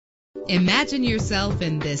Imagine yourself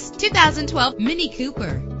in this 2012 Mini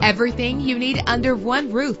Cooper. Everything you need under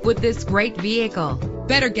one roof with this great vehicle.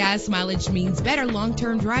 Better gas mileage means better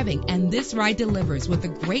long-term driving, and this ride delivers with a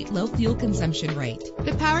great low fuel consumption rate.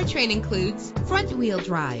 The powertrain includes front-wheel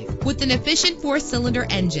drive with an efficient 4-cylinder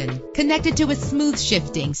engine connected to a smooth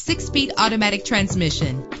shifting 6-speed automatic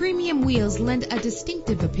transmission. Premium wheels lend a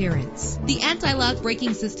distinctive appearance. The anti-lock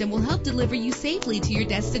braking system will help deliver you safely to your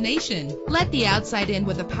destination. Let the outside in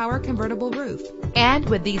with a power convertible roof. And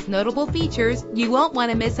with these notable features, you won't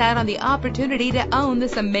want to miss out on the opportunity to own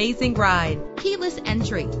this amazing ride. Keyless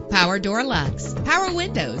entry, power door locks, power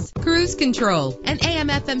windows, cruise control, an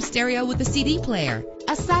AM/FM stereo with a CD player,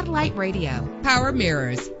 a satellite radio, power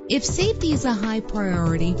mirrors. If safety is a high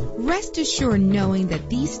priority, rest assured knowing that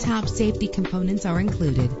these top safety components are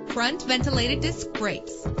included. Front ventilated disc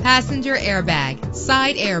brakes, passenger airbag,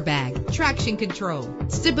 side airbag, traction control,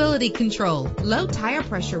 stability control, low tire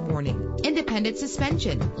pressure warning, independent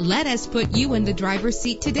suspension. Let us put you in the driver's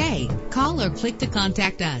seat today. Call or click to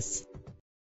contact us.